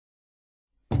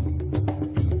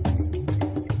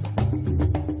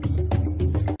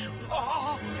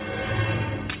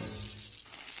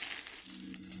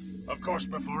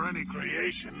course, before any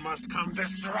creation must come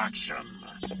destruction.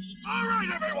 All right,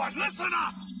 everyone, listen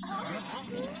up!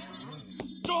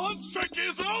 Dawn's trick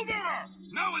is over!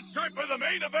 Now it's time for the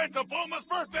main event of Bulma's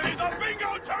birthday, the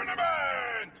Bingo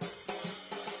Tournament!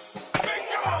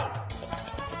 Bingo!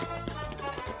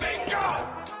 Bingo!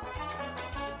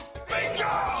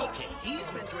 Bingo! Okay,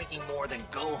 he's been drinking more than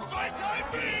Gohan. Fight-time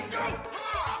bingo!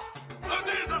 Ha!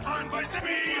 There's a fun place to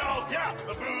be, oh yeah!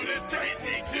 The food is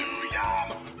tasty too,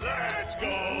 yum! Let's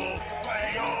go!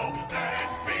 Play, oh!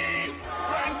 Let's be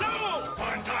friends, oh!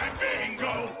 Fun-time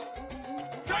bingo!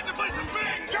 It's time to play some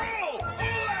bingo!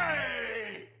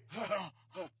 Ole!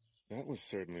 That was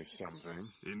certainly something.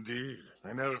 Indeed.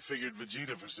 I never figured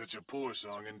Vegeta for such a poor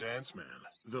song and dance man.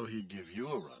 Though he'd give you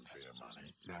a run for your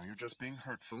money. Now you're just being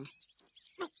hurtful.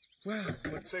 Well,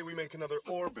 let's say we make another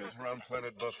orbit around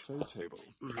Planet Buffet Table.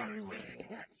 Very well.